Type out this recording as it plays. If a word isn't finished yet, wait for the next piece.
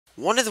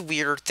One of the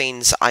weird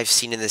things I've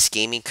seen in this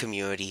gaming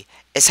community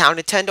is how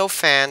Nintendo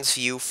fans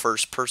view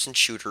first-person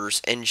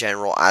shooters in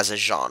general as a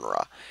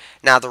genre.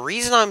 Now, the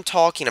reason I'm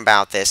talking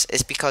about this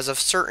is because of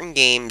certain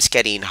games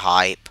getting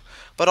hype,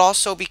 but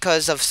also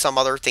because of some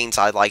other things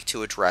I'd like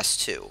to address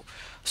too.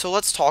 So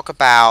let's talk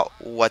about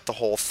what the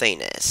whole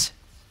thing is.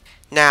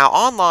 Now,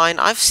 online,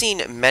 I've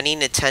seen many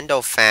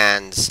Nintendo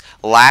fans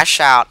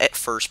lash out at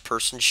first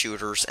person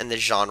shooters and the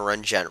genre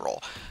in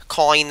general,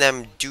 calling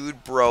them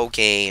dude bro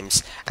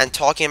games, and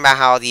talking about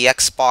how the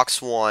Xbox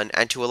One,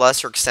 and to a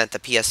lesser extent the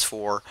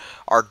PS4,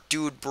 are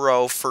dude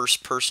bro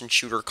first person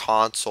shooter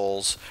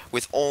consoles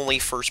with only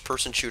first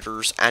person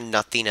shooters and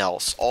nothing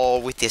else,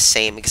 all with the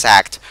same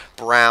exact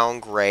brown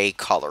gray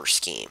color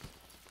scheme.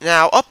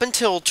 Now, up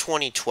until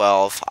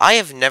 2012, I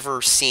have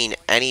never seen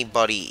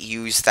anybody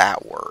use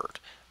that word.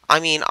 I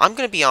mean, I'm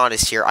going to be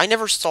honest here, I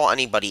never saw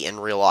anybody in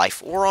real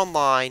life or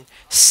online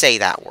say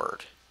that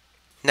word.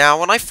 Now,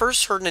 when I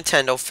first heard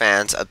Nintendo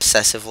fans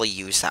obsessively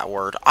use that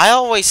word, I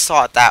always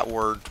thought that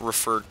word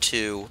referred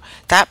to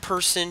that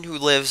person who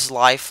lives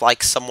life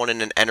like someone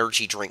in an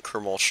energy drink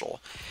commercial.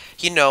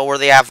 You know, where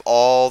they have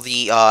all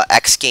the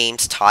X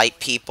Games type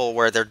people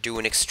where they're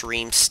doing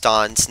extreme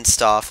stunts and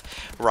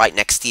stuff right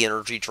next to the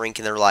energy drink,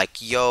 and they're like,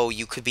 yo,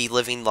 you could be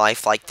living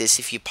life like this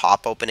if you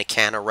pop open a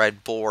can of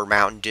Red Bull or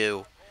Mountain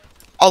Dew.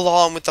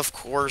 Along with, of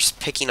course,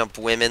 picking up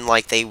women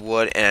like they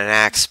would in an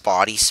Axe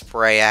body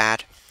spray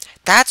ad.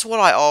 That's what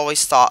I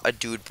always thought a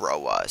dude bro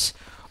was.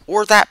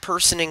 Or that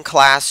person in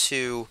class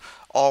who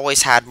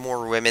always had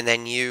more women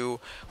than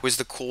you, was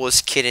the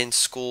coolest kid in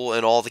school,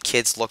 and all the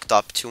kids looked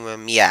up to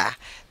him. Yeah,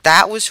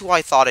 that was who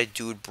I thought a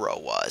dude bro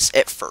was,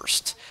 at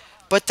first.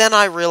 But then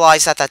I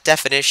realized that that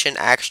definition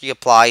actually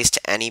applies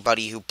to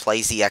anybody who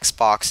plays the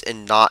Xbox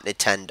and not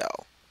Nintendo,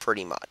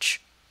 pretty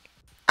much.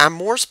 And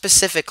more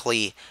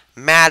specifically,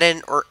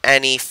 Madden or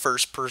any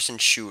first-person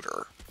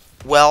shooter.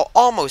 Well,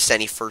 almost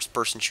any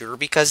first-person shooter,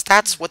 because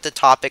that's what the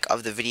topic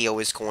of the video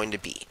is going to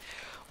be.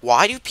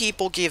 Why do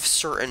people give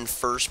certain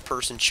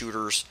first-person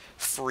shooters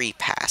free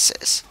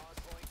passes?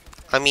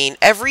 I mean,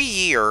 every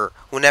year,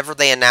 whenever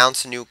they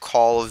announce a new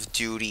Call of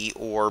Duty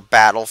or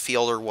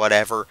Battlefield or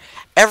whatever,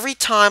 every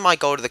time I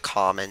go to the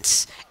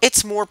comments,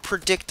 it's more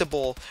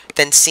predictable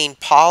than seeing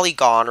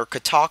Polygon or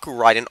Kotaku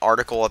write an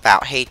article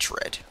about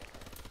hatred.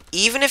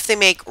 Even if they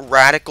make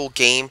radical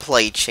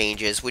gameplay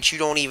changes, which you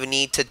don't even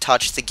need to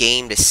touch the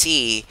game to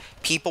see,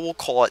 people will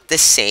call it the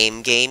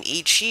same game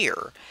each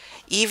year.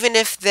 Even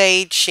if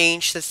they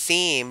change the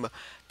theme,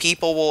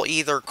 people will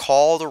either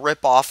call the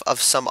ripoff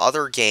of some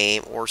other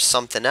game or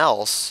something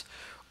else,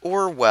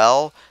 or,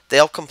 well,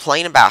 they'll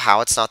complain about how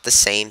it's not the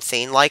same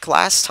thing like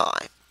last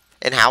time,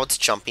 and how it's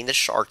jumping the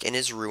shark and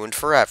is ruined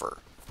forever.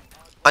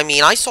 I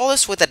mean, I saw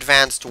this with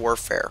Advanced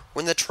Warfare.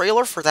 When the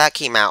trailer for that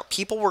came out,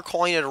 people were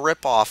calling it a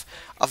ripoff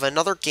of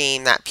another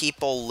game that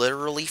people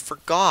literally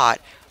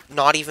forgot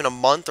not even a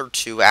month or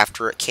two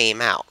after it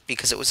came out,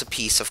 because it was a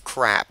piece of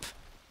crap.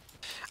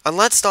 And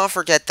let's not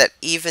forget that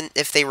even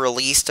if they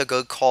released a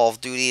good Call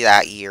of Duty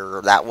that year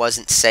that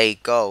wasn't, say,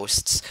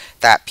 Ghosts,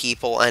 that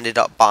people ended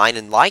up buying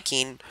and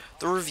liking,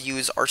 the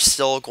reviews are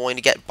still going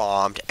to get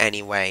bombed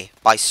anyway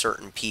by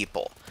certain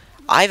people.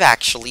 I've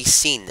actually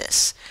seen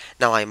this.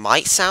 Now, I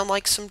might sound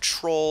like some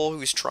troll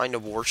who's trying to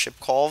worship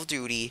Call of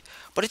Duty,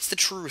 but it's the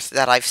truth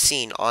that I've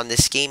seen on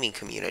this gaming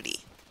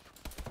community.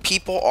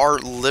 People are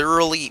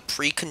literally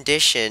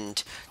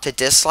preconditioned to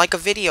dislike a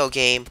video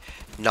game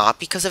not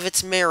because of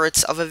its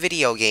merits of a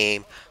video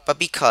game, but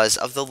because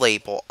of the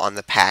label on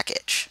the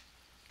package.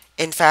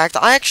 In fact,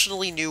 I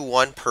actually knew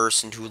one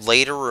person who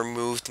later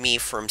removed me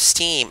from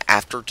Steam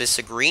after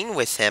disagreeing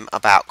with him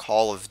about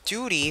Call of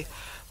Duty,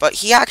 but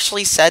he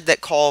actually said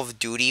that Call of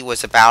Duty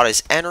was about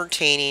as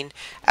entertaining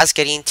as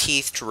getting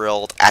teeth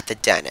drilled at the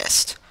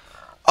dentist.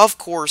 Of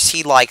course,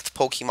 he liked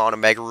Pokemon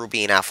Omega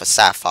Ruby and Alpha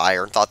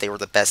Sapphire and thought they were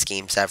the best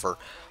games ever,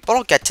 but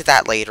I'll get to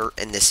that later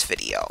in this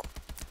video.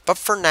 But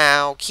for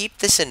now, keep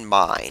this in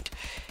mind.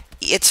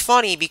 It's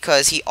funny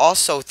because he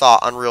also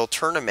thought Unreal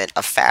Tournament,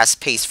 a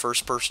fast-paced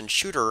first-person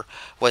shooter,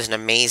 was an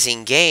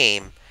amazing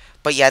game,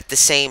 but yet at the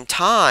same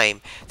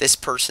time, this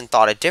person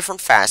thought a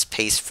different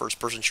fast-paced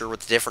first-person shooter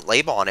with a different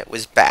label on it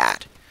was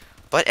bad.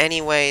 But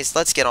anyways,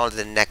 let's get on to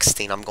the next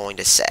thing I'm going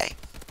to say.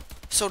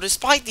 So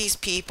despite these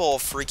people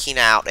freaking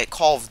out at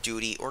Call of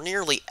Duty or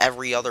nearly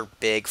every other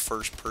big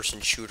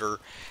first-person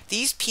shooter,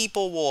 these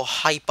people will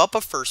hype up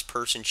a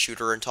first-person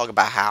shooter and talk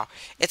about how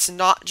it's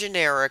not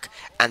generic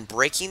and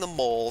breaking the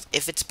mold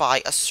if it's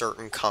by a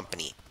certain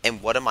company.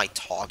 And what am I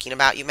talking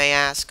about, you may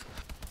ask?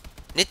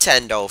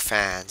 Nintendo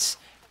fans.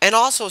 And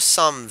also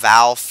some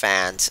Valve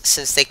fans,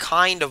 since they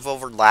kind of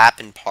overlap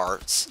in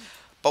parts.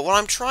 But what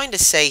I'm trying to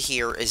say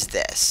here is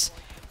this.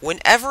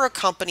 Whenever a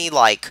company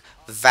like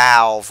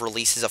Valve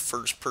releases a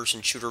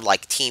first-person shooter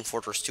like Team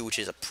Fortress 2, which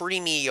is a pretty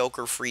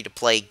mediocre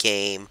free-to-play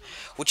game,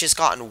 which has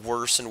gotten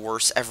worse and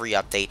worse every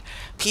update,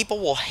 people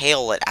will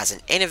hail it as an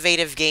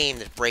innovative game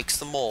that breaks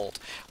the mold,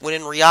 when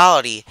in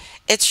reality,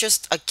 it's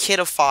just a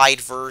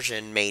kidified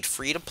version made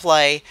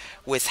free-to-play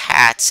with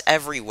hats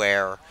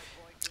everywhere,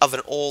 of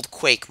an old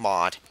Quake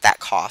mod that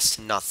cost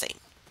nothing.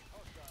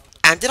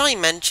 And did I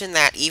mention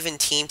that even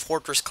Team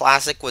Fortress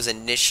Classic was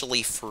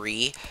initially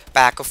free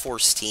back before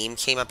Steam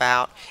came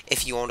about?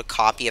 If you owned a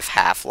copy of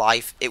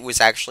Half-Life, it was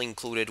actually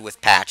included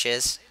with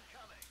patches.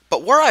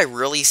 But where I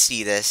really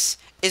see this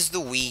is the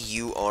Wii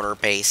U owner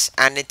base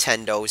and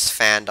Nintendo's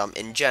fandom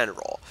in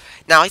general.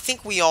 Now, I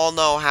think we all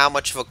know how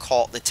much of a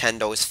cult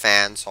Nintendo's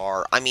fans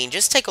are. I mean,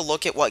 just take a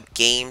look at what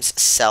games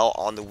sell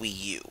on the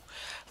Wii U.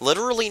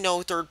 Literally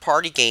no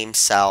third-party games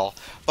sell,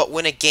 but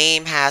when a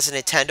game has a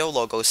Nintendo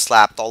logo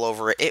slapped all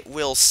over it, it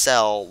will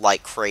sell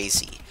like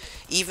crazy.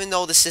 Even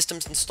though the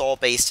system's install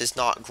base does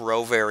not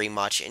grow very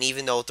much, and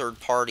even though third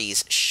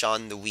parties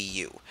shun the Wii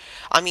U.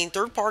 I mean,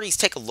 third parties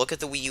take a look at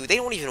the Wii U, they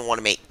don't even want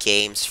to make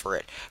games for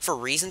it, for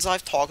reasons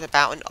I've talked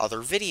about in other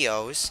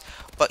videos.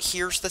 But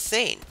here's the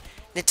thing.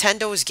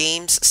 Nintendo's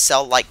games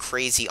sell like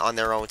crazy on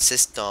their own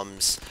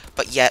systems,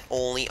 but yet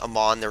only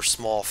among their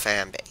small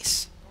fan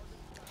base.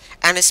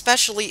 And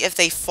especially if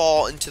they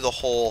fall into the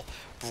whole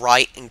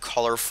bright and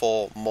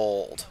colorful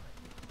mold.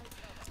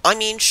 I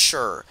mean,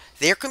 sure,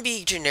 there can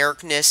be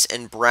genericness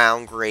in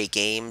brown-gray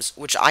games,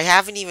 which I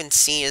haven't even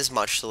seen as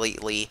much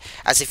lately,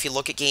 as if you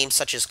look at games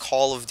such as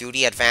Call of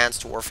Duty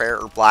Advanced Warfare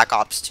or Black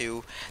Ops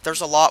 2,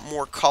 there's a lot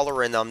more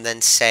color in them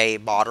than, say,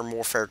 Modern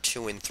Warfare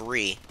 2 and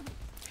 3.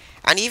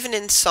 And even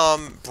in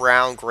some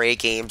brown-gray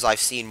games, I've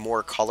seen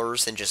more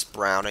colors than just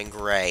brown and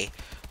gray.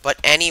 But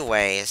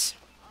anyways,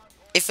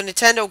 if a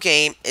Nintendo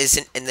game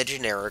isn't in the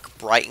generic,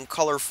 bright and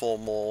colorful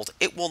mold,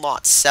 it will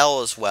not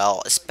sell as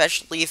well,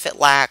 especially if it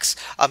lacks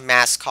a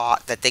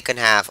mascot that they can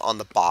have on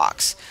the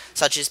box,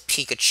 such as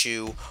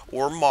Pikachu,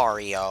 or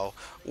Mario,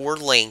 or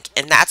Link,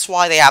 and that's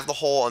why they have the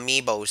whole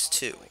amiibos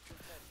too.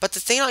 But the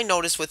thing I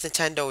notice with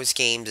Nintendo's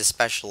games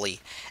especially,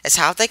 is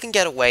how they can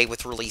get away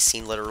with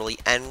releasing literally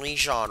any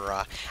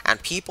genre,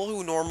 and people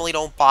who normally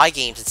don't buy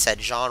games in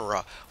said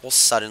genre will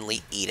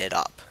suddenly eat it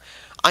up.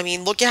 I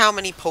mean, look at how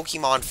many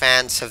Pokemon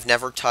fans have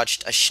never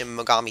touched a Shin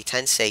Megami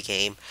Tensei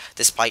game,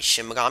 despite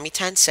Shin Megami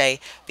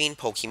Tensei being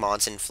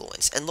Pokemon's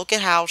influence. And look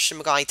at how Shin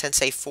Megami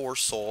Tensei 4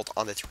 sold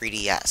on the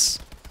 3DS.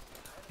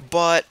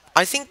 But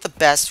I think the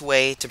best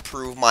way to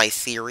prove my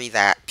theory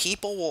that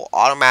people will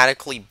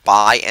automatically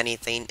buy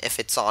anything if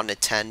it's on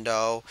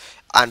Nintendo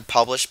and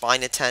published by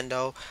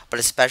Nintendo, but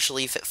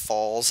especially if it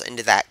falls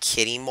into that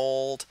kiddie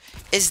mold,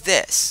 is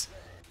this.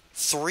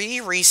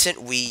 3 recent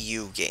Wii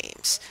U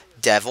games.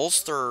 Devil's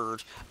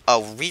Third,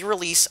 a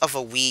re-release of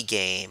a Wii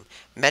game,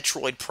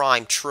 Metroid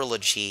Prime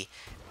Trilogy,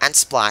 and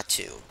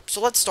Splatoon. So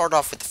let's start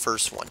off with the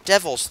first one,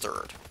 Devil's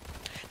Third.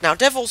 Now,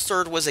 Devil's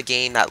Third was a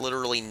game that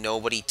literally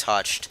nobody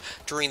touched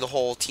during the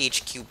whole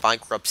THQ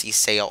bankruptcy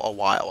sale a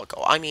while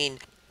ago. I mean,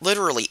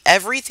 literally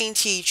everything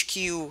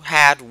THQ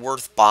had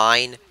worth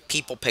buying,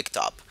 people picked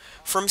up.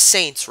 From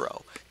Saints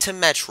Row, to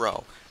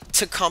Metro,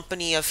 to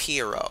Company of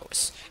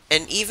Heroes,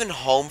 and even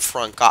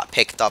Homefront got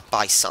picked up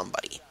by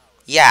somebody.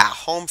 Yeah,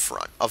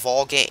 Homefront, of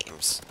all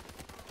games.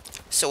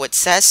 So it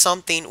says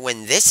something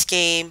when this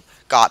game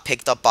got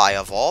picked up by,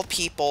 of all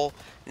people,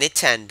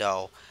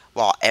 Nintendo,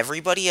 while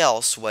everybody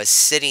else was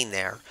sitting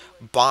there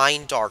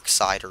buying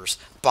Darksiders,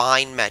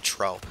 buying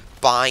Metro,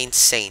 buying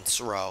Saints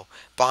Row,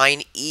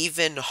 buying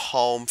even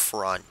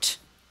Homefront.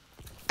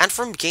 And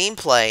from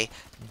gameplay,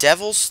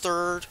 Devil's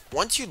Third,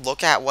 once you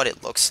look at what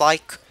it looks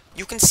like,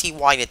 you can see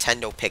why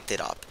Nintendo picked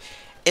it up.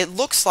 It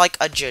looks like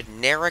a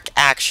generic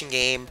action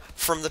game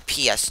from the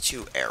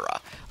PS2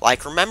 era.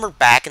 Like, remember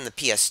back in the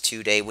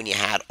PS2 day when you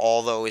had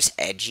all those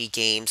edgy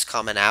games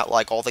coming out,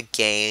 like all the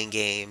gang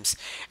games,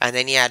 and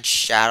then you had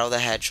Shadow the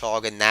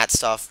Hedgehog and that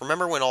stuff.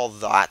 Remember when all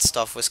that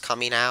stuff was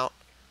coming out?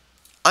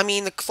 I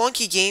mean, the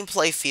clunky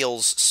gameplay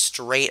feels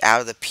straight out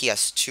of the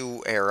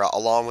PS2 era,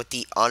 along with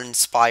the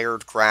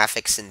uninspired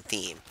graphics and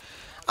theme.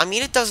 I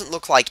mean, it doesn't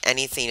look like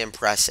anything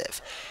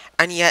impressive.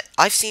 And yet,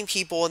 I've seen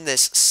people in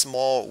this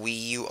small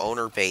Wii U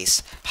owner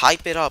base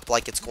hype it up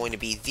like it's going to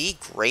be the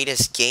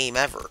greatest game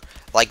ever.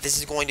 Like, this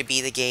is going to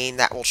be the game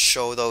that will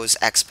show those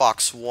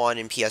Xbox One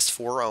and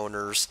PS4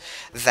 owners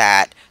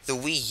that the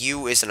Wii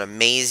U is an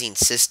amazing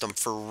system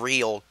for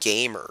real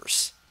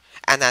gamers.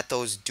 And that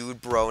those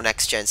dude bro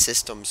next gen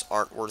systems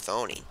aren't worth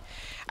owning.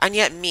 And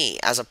yet me,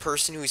 as a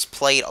person who's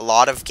played a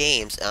lot of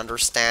games and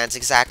understands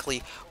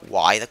exactly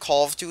why the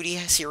Call of Duty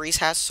series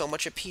has so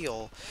much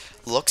appeal,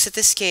 looks at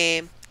this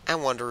game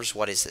and wonders,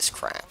 what is this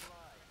crap?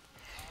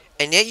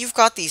 And yet you've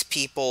got these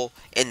people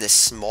in this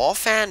small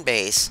fan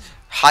base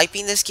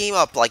hyping this game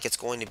up like it's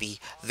going to be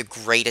the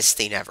greatest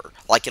thing ever.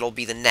 Like it'll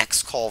be the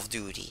next Call of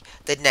Duty,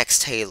 the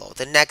next Halo,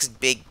 the next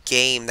big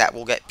game that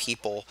will get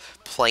people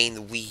playing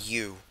the Wii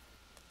U.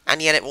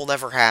 And yet it will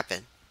never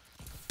happen.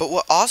 But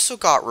what also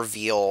got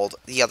revealed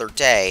the other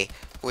day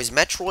was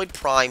Metroid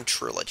Prime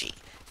Trilogy.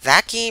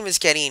 That game is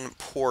getting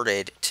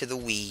ported to the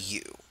Wii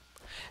U.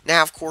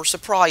 Now, of course,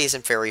 it probably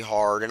isn't very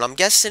hard, and I'm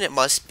guessing it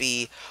must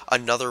be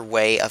another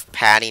way of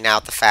padding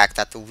out the fact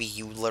that the Wii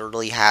U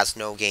literally has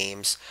no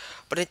games.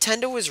 But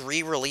Nintendo is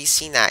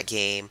re-releasing that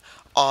game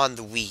on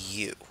the Wii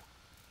U.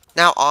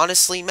 Now,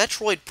 honestly,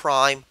 Metroid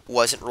Prime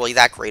wasn't really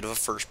that great of a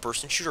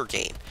first-person shooter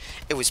game.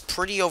 It was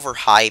pretty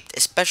overhyped,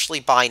 especially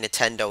by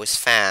Nintendo's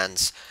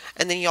fans.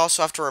 And then you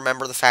also have to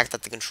remember the fact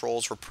that the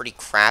controls were pretty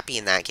crappy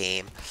in that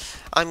game.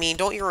 I mean,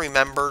 don't you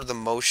remember the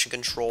motion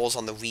controls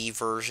on the Wii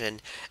version,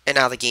 and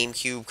how the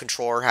GameCube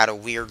controller had a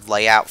weird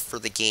layout for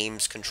the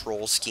game's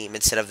control scheme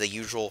instead of the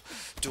usual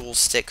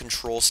dual-stick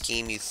control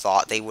scheme you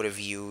thought they would have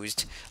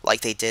used,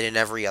 like they did in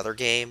every other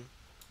game?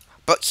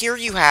 But here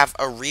you have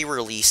a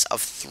re-release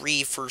of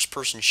three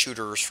first-person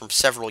shooters from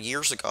several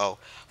years ago,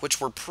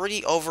 which were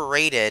pretty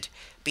overrated,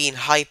 being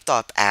hyped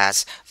up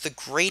as the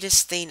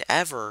greatest thing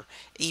ever,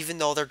 even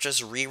though they're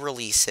just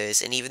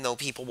re-releases, and even though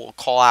people will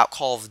call out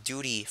Call of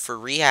Duty for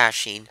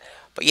rehashing,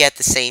 but yet at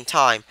the same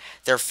time,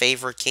 their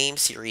favorite game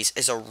series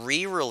is a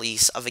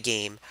re-release of a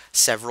game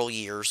several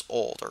years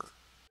older.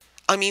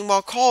 I mean,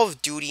 while Call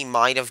of Duty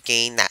might have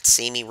gained that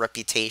samey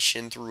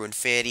reputation through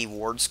Infinity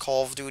Ward's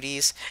Call of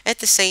Duties, at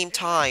the same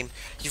time,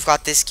 you've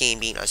got this game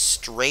being a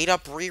straight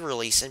up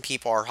re-release and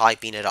people are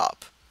hyping it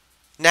up.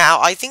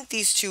 Now, I think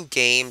these two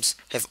games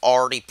have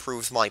already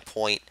proved my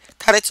point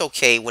that it's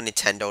okay when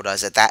Nintendo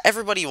does it, that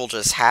everybody will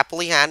just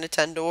happily hand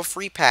Nintendo a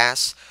free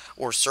pass,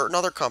 or certain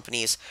other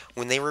companies,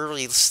 when they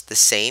release the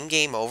same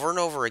game over and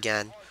over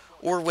again,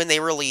 or when they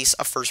release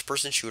a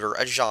first-person shooter,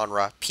 a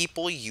genre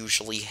people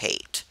usually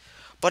hate.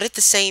 But at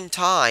the same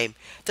time,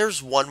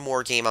 there's one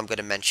more game I'm going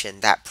to mention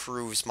that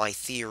proves my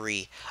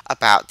theory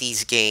about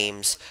these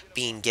games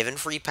being given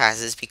free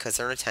passes because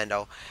they're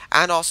Nintendo,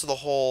 and also the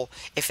whole,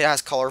 if it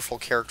has colorful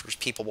characters,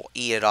 people will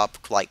eat it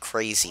up like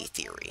crazy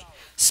theory.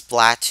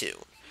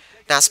 Splatoon.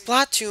 Now,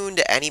 Splatoon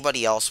to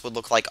anybody else would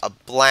look like a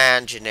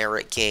bland,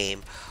 generic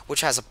game,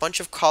 which has a bunch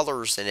of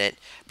colors in it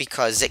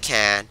because it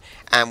can,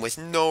 and with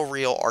no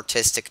real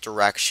artistic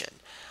direction.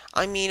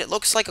 I mean, it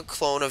looks like a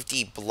clone of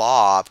the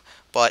Blob,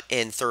 but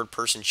in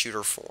third-person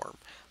shooter form.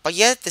 But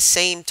yet at the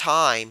same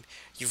time,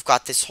 you've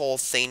got this whole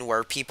thing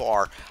where people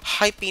are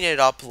hyping it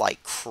up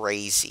like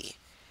crazy.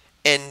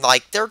 And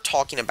like they're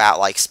talking about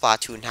like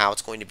Splatoon and how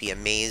it's going to be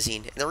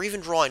amazing, and they're even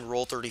drawing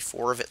Rule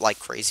 34 of it like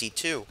crazy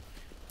too.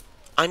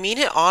 I mean,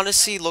 it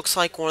honestly looks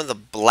like one of the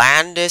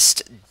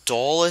blandest,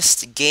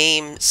 dullest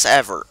games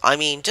ever. I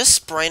mean, just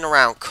spraying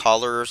around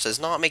colors does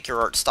not make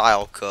your art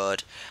style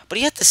good. But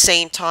yet at the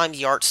same time,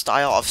 the art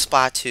style of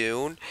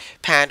Splatoon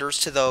panders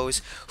to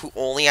those who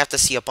only have to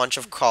see a bunch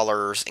of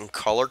colors and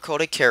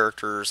color-coded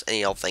characters, and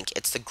you'll think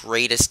it's the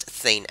greatest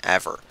thing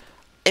ever.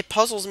 It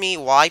puzzles me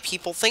why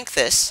people think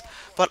this,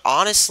 but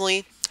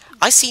honestly,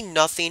 I see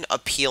nothing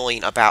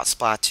appealing about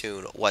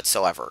Splatoon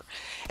whatsoever.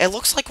 It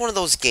looks like one of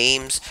those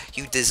games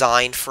you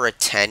designed for a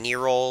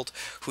 10-year-old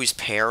whose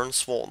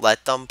parents won't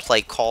let them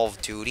play Call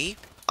of Duty.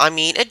 I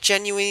mean, it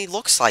genuinely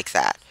looks like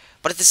that.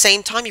 But at the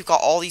same time, you've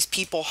got all these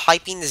people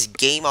hyping this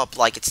game up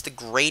like it's the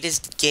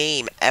greatest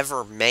game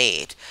ever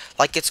made.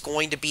 Like it's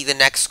going to be the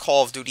next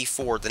Call of Duty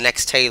 4, the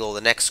next Halo,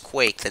 the next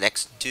Quake, the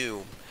next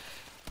Doom.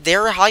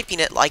 They're hyping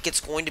it like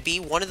it's going to be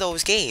one of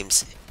those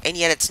games, and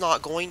yet it's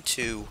not going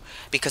to,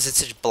 because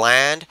it's a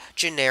bland,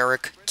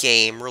 generic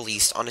game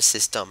released on a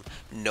system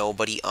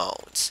nobody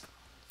owns.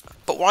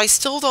 But what I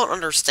still don't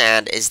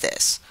understand is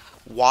this.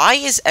 Why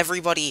is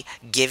everybody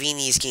giving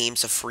these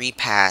games a free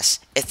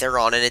pass if they're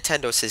on a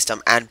Nintendo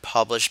system and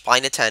published by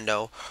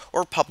Nintendo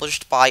or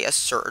published by a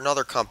certain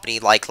other company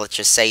like, let's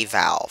just say,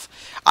 Valve?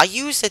 I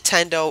use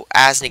Nintendo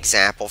as an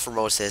example for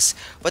most of this,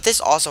 but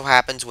this also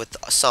happens with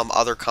some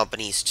other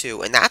companies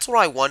too, and that's what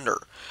I wonder.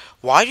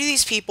 Why do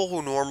these people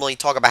who normally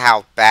talk about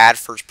how bad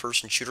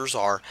first-person shooters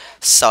are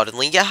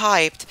suddenly get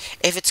hyped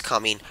if it's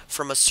coming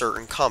from a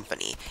certain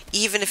company,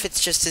 even if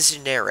it's just as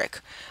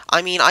generic?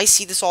 I mean, I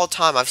see this all the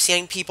time. I've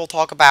seen people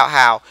talk about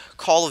how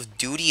Call of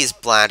Duty is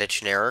bland and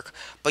generic,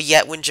 but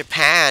yet when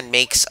Japan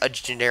makes a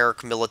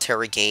generic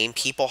military game,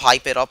 people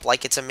hype it up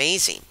like it's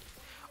amazing.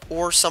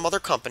 Or some other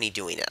company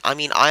doing it. I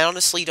mean, I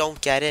honestly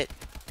don't get it,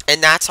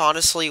 and that's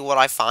honestly what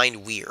I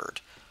find weird.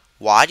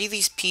 Why do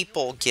these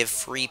people give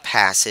free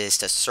passes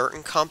to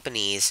certain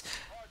companies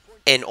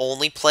and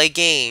only play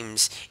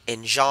games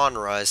in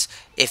genres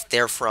if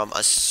they're from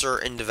a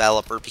certain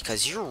developer?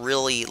 Because you're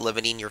really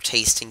limiting your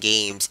taste in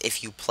games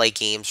if you play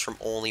games from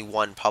only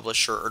one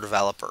publisher or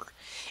developer.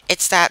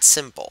 It's that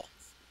simple.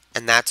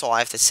 And that's all I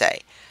have to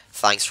say.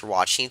 Thanks for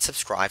watching and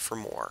subscribe for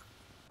more.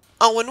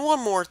 Oh, and one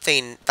more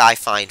thing that I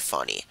find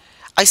funny.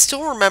 I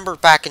still remember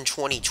back in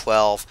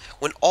 2012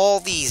 when all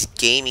these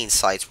gaming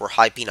sites were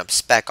hyping up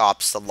Spec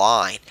Ops The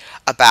Line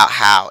about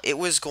how it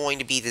was going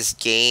to be this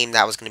game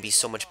that was going to be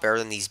so much better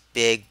than these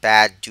big,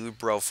 bad, dude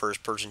bro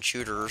first-person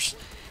shooters.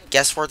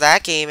 Guess where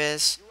that game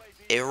is?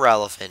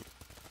 Irrelevant.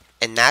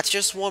 And that's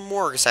just one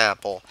more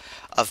example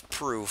of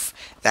proof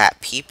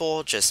that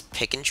people just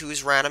pick and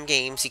choose random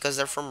games because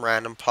they're from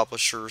random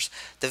publishers,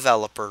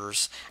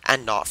 developers,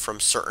 and not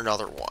from certain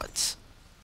other ones.